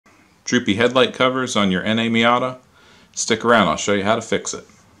droopy headlight covers on your NA Miata? Stick around, I'll show you how to fix it.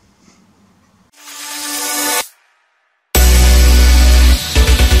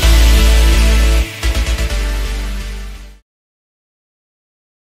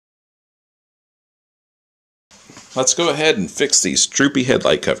 Let's go ahead and fix these droopy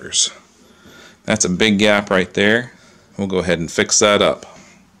headlight covers. That's a big gap right there. We'll go ahead and fix that up.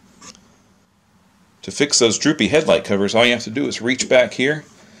 To fix those droopy headlight covers, all you have to do is reach back here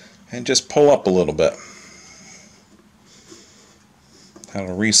and just pull up a little bit.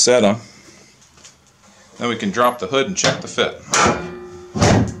 That'll reset them. Then we can drop the hood and check the fit.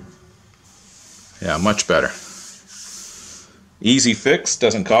 Yeah, much better. Easy fix,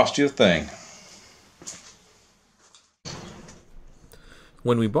 doesn't cost you a thing.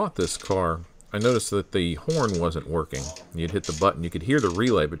 When we bought this car, I noticed that the horn wasn't working. You'd hit the button, you could hear the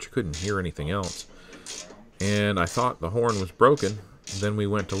relay, but you couldn't hear anything else. And I thought the horn was broken. Then we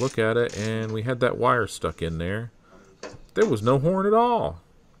went to look at it, and we had that wire stuck in there. There was no horn at all.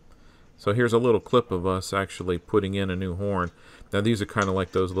 So here's a little clip of us actually putting in a new horn. Now these are kind of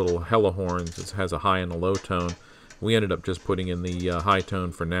like those little hella horns. It has a high and a low tone. We ended up just putting in the high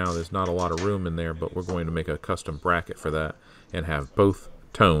tone for now. There's not a lot of room in there, but we're going to make a custom bracket for that and have both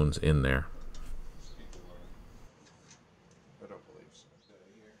tones in there.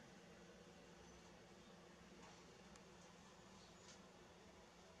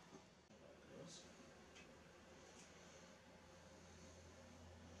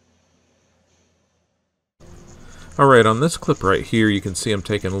 Alright, on this clip right here you can see I'm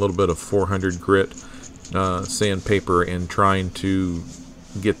taking a little bit of 400 grit sandpaper and trying to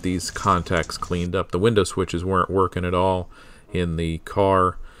get these contacts cleaned up. The window switches weren't working at all in the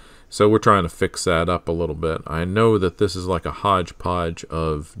car, so we're trying to fix that up a little bit. I know that this is like a hodgepodge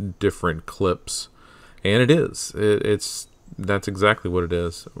of different clips, and it is. That's exactly what it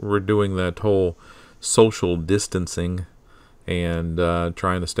is. We're doing that whole social distancing and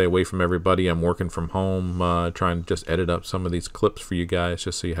trying to stay away from everybody. I'm working from home, trying to just edit up some of these clips for you guys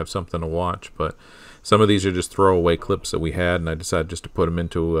just so you have something to watch. But some of these are just throwaway clips that we had, and I decided just to put them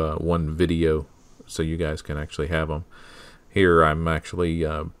into one video so you guys can actually have them. Here I'm actually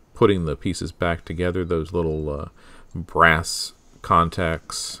putting the pieces back together. Those little brass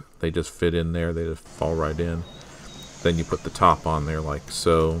contacts, they just fit in there. They just fall right in. Then you put the top on there like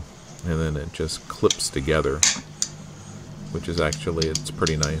so, and then it just clips together, which is actually, it's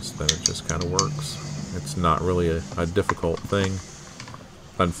pretty nice. Then it just kind of works. It's not really a difficult thing.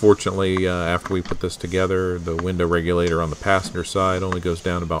 Unfortunately, after we put this together, the window regulator on the passenger side only goes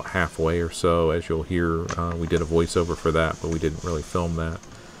down about halfway or so. As you'll hear, we did a voiceover for that, but we didn't really film that.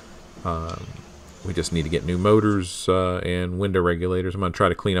 We just need to get new motors and window regulators. I'm going to try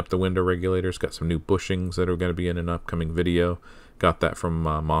to clean up the window regulators. Got some new bushings that are going to be in an upcoming video. Got that from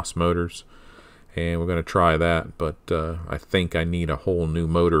Moss Motors. And we're going to try that, but I think I need a whole new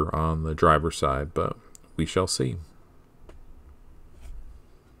motor on the driver's side, but we shall see.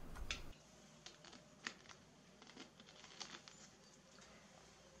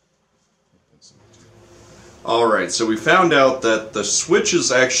 Alright, so we found out that the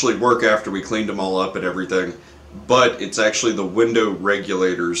switches actually work after we cleaned them all up and everything, but it's actually the window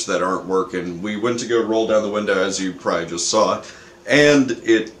regulators that aren't working. We went to go roll down the window, as you probably just saw, and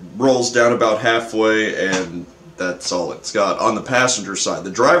it rolls down about halfway, and that's all it's got on the passenger side.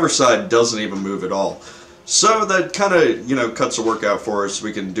 The driver's side doesn't even move at all. So that kind of, you know, cuts the work out for us.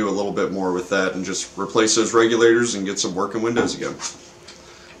 We can do a little bit more with that and just replace those regulators and get some working windows again.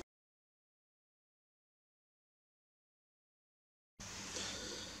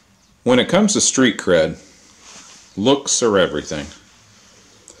 When it comes to street cred, looks are everything.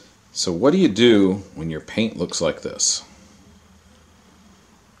 So what do you do when your paint looks like this?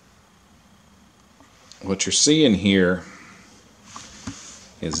 What you're seeing here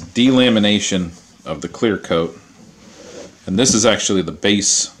is delamination of the clear coat, and this is actually the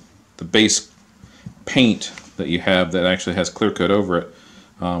base paint that you have that actually has clear coat over it.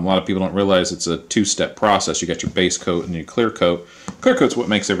 A lot of people don't realize it's a two-step process. You got your base coat and your clear coat. Clear coat's what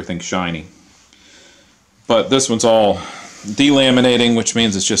makes everything shiny. But this one's all delaminating, which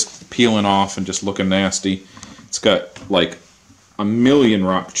means it's just peeling off and just looking nasty. It's got like a million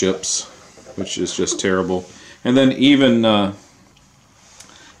rock chips, which is just terrible. And then even the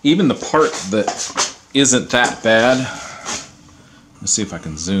part that isn't that bad, let's see if I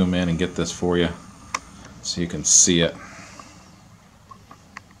can zoom in and get this for you so you can see it.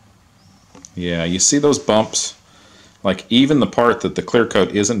 Yeah, you see those bumps? Like even the part that the clear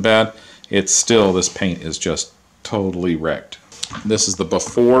coat isn't bad, it's still, this paint is just totally wrecked. This is the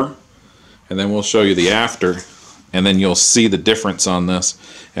before, and then we'll show you the after. and then you'll see the difference on this.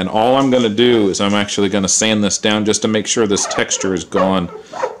 And all I'm going to do is I'm actually going to sand this down just to make sure this texture is gone,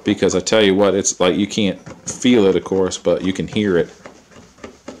 because I tell you what, it's like you can't feel it, of course, but you can hear it.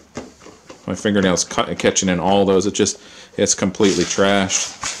 My fingernails catching in all those. It's completely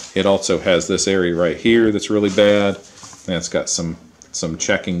trashed. It also has this area right here that's really bad, and it's got some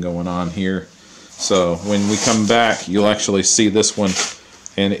checking going on here. So when we come back, you'll actually see this one,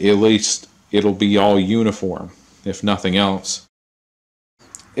 and at least it'll be all uniform, if nothing else.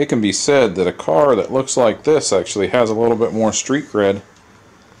 It can be said that a car that looks like this actually has a little bit more street cred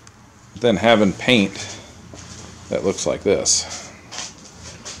than having paint that looks like this.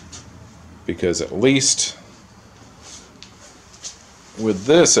 Because at least with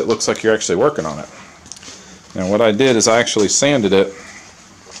this, it looks like you're actually working on it. Now what I did is I actually sanded it,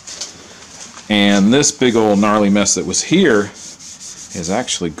 and this big old gnarly mess that was here is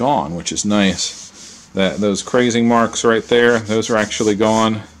actually gone, which is nice. Those crazing marks right there, those are actually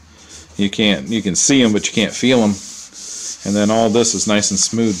gone. You can see them, but you can't feel them. And then all this is nice and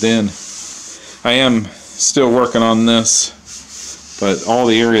smoothed in. I am still working on this, but all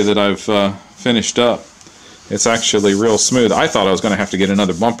the area that I've finished up, it's actually real smooth. I thought I was going to have to get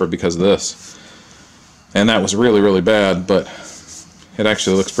another bumper because of this, and that was really, really bad, but it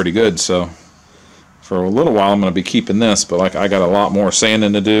actually looks pretty good. So for a little while I'm going to be keeping this, but like I got a lot more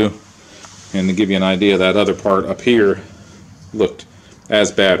sanding to do. And to give you an idea, that other part up here looked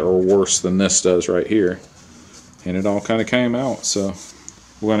as bad or worse than this does right here. And it all kind of came out, so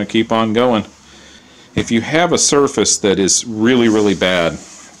we're going to keep on going. If you have a surface that is really, really bad,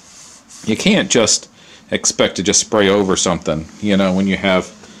 you can't just expect to just spray over something, you know, when you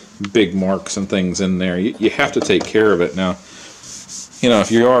have big marks and things in there. You have to take care of it. Now, you know,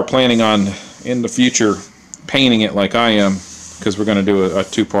 if you are planning on in the future painting it like I am, because we're going to do a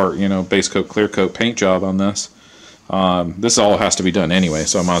two-part, you know, base coat, clear coat paint job on this. This all has to be done anyway,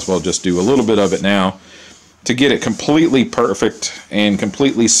 so I might as well just do a little bit of it now to get it completely perfect and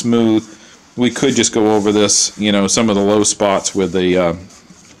completely smooth. We could just go over this, you know, some of the low spots with a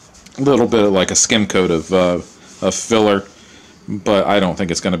little bit of like a skim coat of filler, but I don't think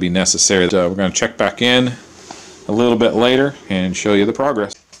it's going to be necessary. We're going to check back in a little bit later and show you the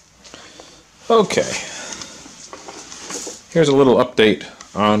progress. Okay. Here's a little update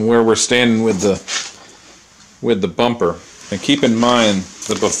on where we're standing with the bumper. And keep in mind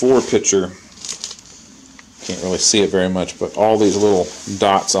the before picture, can't really see it very much, but all these little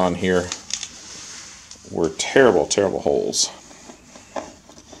dots on here were terrible, terrible holes.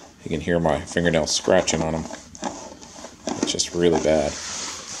 You can hear my fingernails scratching on them. It's just really bad.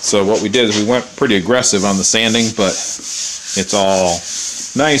 So what we did is we went pretty aggressive on the sanding, but it's all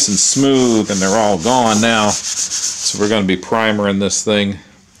nice and smooth and they're all gone now. So we're going to be primering this thing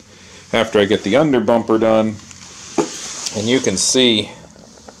after I get the under bumper done, and you can see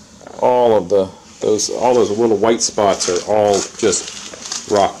all of those little white spots are all just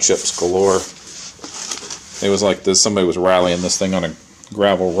rock chips galore. It was like somebody was rallying this thing on a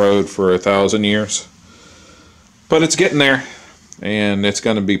gravel road for 1,000 years, but it's getting there, and it's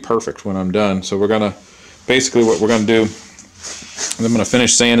going to be perfect when I'm done. So we're going to basically what we're going to do. I'm going to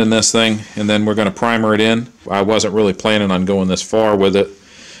finish sanding this thing, and then we're going to primer it in. I wasn't really planning on going this far with it.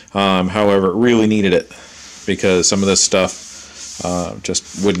 However, it really needed it because some of this stuff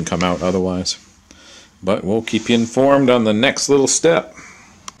just wouldn't come out otherwise. But we'll keep you informed on the next little step.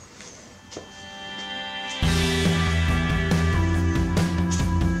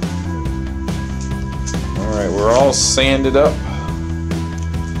 Alright, we're all sanded up.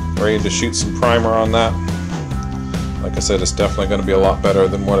 Ready to shoot some primer on that. Like I said, it's definitely going to be a lot better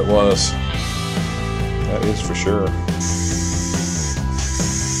than what it was. That is for sure.